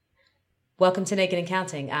Welcome to Naked and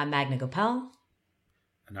Counting. I'm Magna Gopal.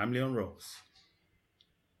 And I'm Leon Rose.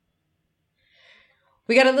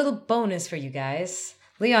 We got a little bonus for you guys.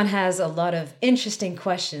 Leon has a lot of interesting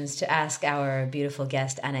questions to ask our beautiful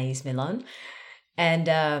guest, Anaïs Milon. And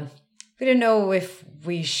we didn't know if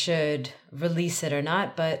we should release it or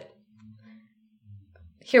not, but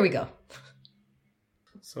here we go.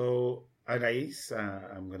 So, Anaïs,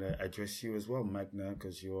 I'm going to address you as well, Magna,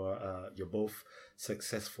 because you're both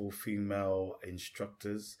successful female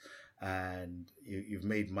instructors, and you've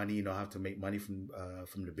made money. You know how to make money from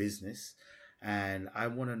the business. And I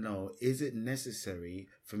want to know, is it necessary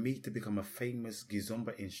for me to become a famous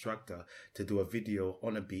Kizomba instructor to do a video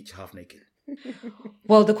on a beach half naked?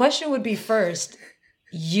 Well, the question would be first,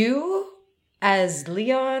 you as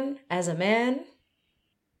Leon, as a man?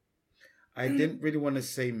 I didn't really want to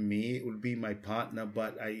say me. It would be my partner,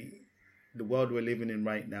 but the world we're living in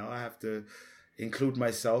right now, I have to include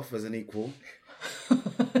myself as an equal.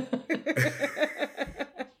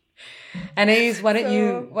 Anaïs,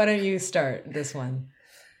 why don't you start this one?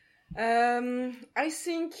 I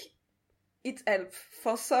think it helps.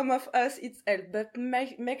 For some of us, it's help, but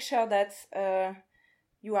make sure that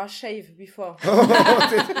you are shaved before.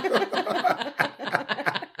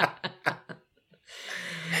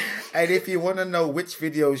 And if you want to know which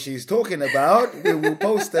video she's talking about, we will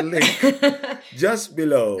post a link just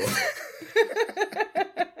below.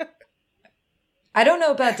 I don't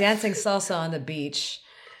know about dancing salsa on the beach,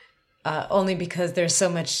 only because there's so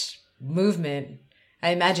much movement.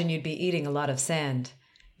 I imagine you'd be eating a lot of sand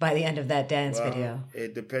by the end of that dance video.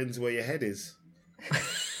 It depends where your head is.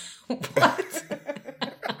 What?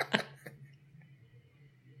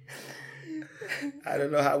 I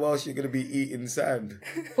don't know how else you're going to be eating sand.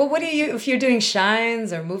 Well, what do you, if you're doing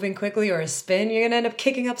shines or moving quickly or a spin, you're going to end up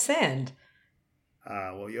kicking up sand.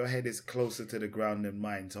 Well, your head is closer to the ground than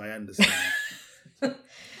mine, so I understand.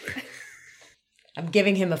 I'm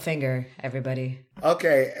giving him a finger, everybody.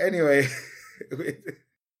 Okay, anyway.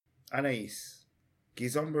 Anaïs,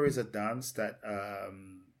 Kizomba is a dance that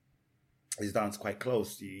is danced quite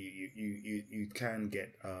close. You can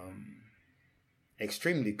get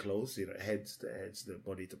extremely close, heads to heads, the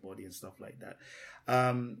body to body and stuff like that.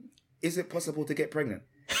 Is it possible to get pregnant?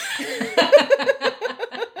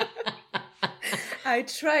 I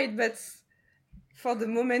tried, but for the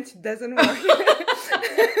moment it doesn't work.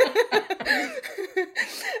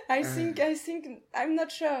 I think I'm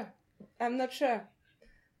not sure. Okay.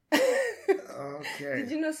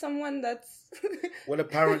 Did you know someone that's... Well,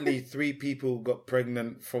 apparently 3 people got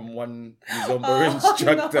pregnant from one Kizomba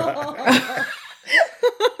instructor. No.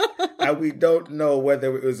 And we don't know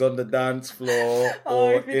whether it was on the dance floor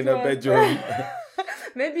or in a bedroom.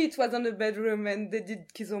 Maybe it was on the bedroom and they did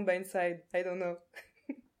Kizomba inside. I don't know.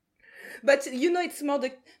 But it's more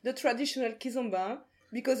the traditional Kizomba,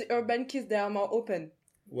 because the urban kids, they are more open.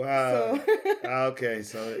 Wow. So. Okay,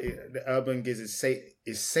 so the urban giz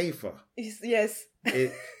is safer. Yes.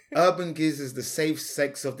 Urban giz is the safe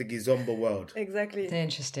sex of the Kizomba world. Exactly.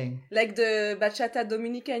 Interesting. Like the bachata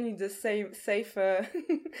Dominican is the safe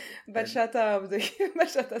bachata of the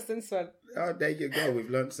bachata sensual. Oh, there you go. We've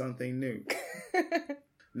learned something new.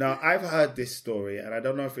 Now, I've heard this story, and I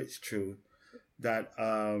don't know if it's true, that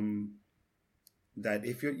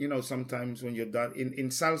if you're, sometimes when you're done in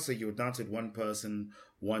salsa, you'll dance with one person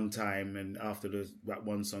one time, and after that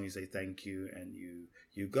one song, you say thank you, and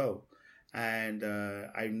you go. And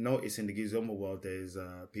I noticed in the Kizomba world, there's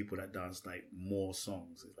people that dance like more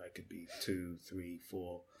songs. It could be 2, 3,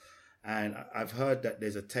 4. And I've heard that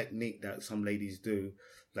there's a technique that some ladies do,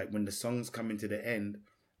 like when the song's coming to the end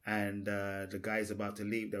and the guy's about to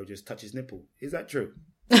leave, they'll just touch his nipple. Is that true?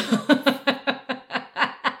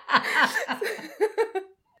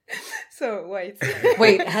 So wait,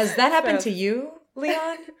 has that happened to you,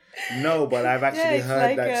 Leon? No, but I've actually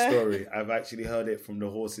heard that story. I've actually heard it from the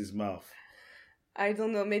horse's mouth. I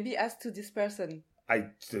don't know. Maybe ask to this person.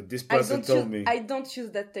 This person told me. I don't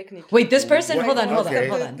use that technique. Wait, this person, hold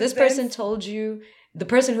on. This person told you, the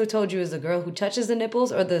person who told you is the girl who touches the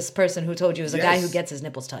nipples, or this person who told you is the guy who gets his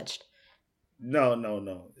nipples touched?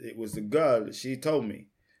 No. It was the girl. She told me.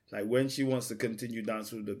 Like when she wants to continue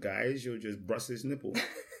dancing with the guy, she'll just brush his nipple.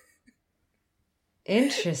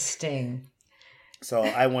 Interesting. So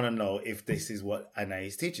I want to know if this is what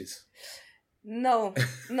Anaïs teaches. No,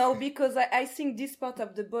 because I think this part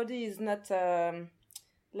of the body is not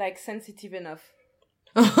sensitive enough.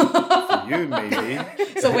 For you, maybe.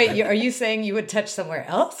 So wait, are you saying you would touch somewhere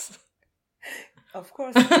else? Of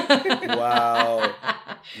course. Wow.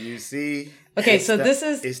 You see? Okay, it's so this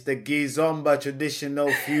is... It's the Kizomba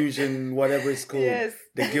traditional fusion, whatever it's called. Yes.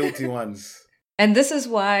 The guilty ones. And this is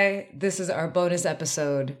why this is our bonus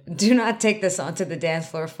episode. Do not take this onto the dance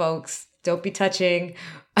floor, folks. Don't be touching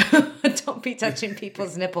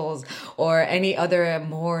people's nipples or any other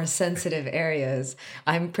more sensitive areas.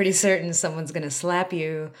 I'm pretty certain someone's going to slap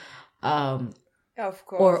you. Of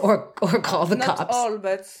course. Or call the cops. Not all,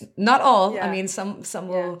 but not all. Yeah. I mean, some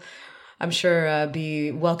will, I'm sure, be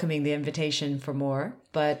welcoming the invitation for more.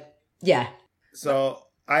 But yeah. So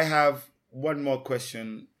I have one more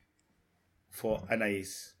question for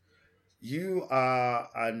Anais. You are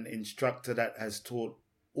an instructor that has taught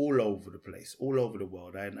all over the place, all over the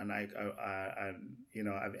world, and I've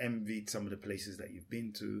envied some of the places that you've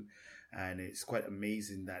been to, and it's quite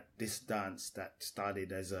amazing that this dance that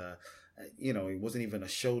started as it wasn't even a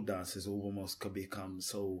show dance, has almost could become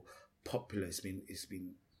so popular. It's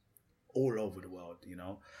been all over the world,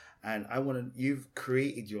 and you've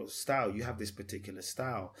created your style. You have this particular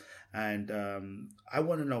style, and I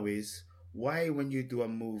want to know is why when you do a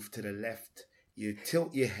move to the left, you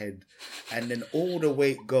tilt your head and then all the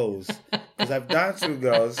weight goes. Because I've danced with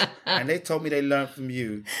girls and they told me they learned from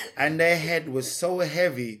you, and their head was so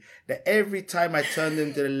heavy that every time I turned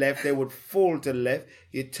them to the left, they would fall to the left.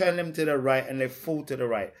 You turn them to the right and they fall to the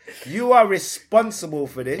right. You are responsible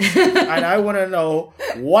for this, and I want to know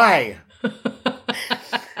why.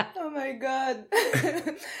 Oh my God.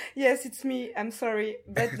 Yes, it's me. I'm sorry.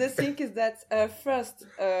 But the thing is that first,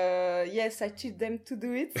 yes, I teach them to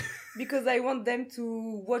do it because I want them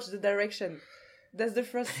to watch the direction. That's the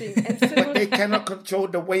first thing. And but they cannot control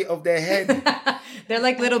the weight of their head. They're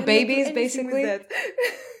like little babies, basically.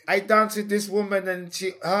 I danced with this woman and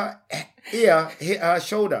her ear hit her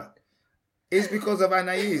shoulder. It's because of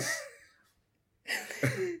Anais.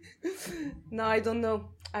 No, I don't know.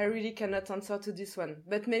 I really cannot answer to this one.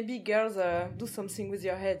 But maybe girls do something with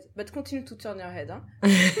your head. But continue to turn your head,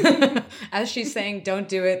 huh? As she's saying, don't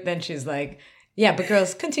do it, then she's like, yeah, but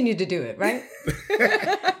girls, continue to do it, right?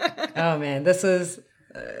 Oh, man, this is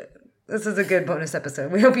a good bonus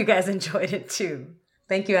episode. We hope you guys enjoyed it, too.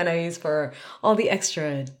 Thank you, Anais, for all the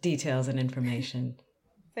extra details and information.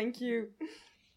 Thank you.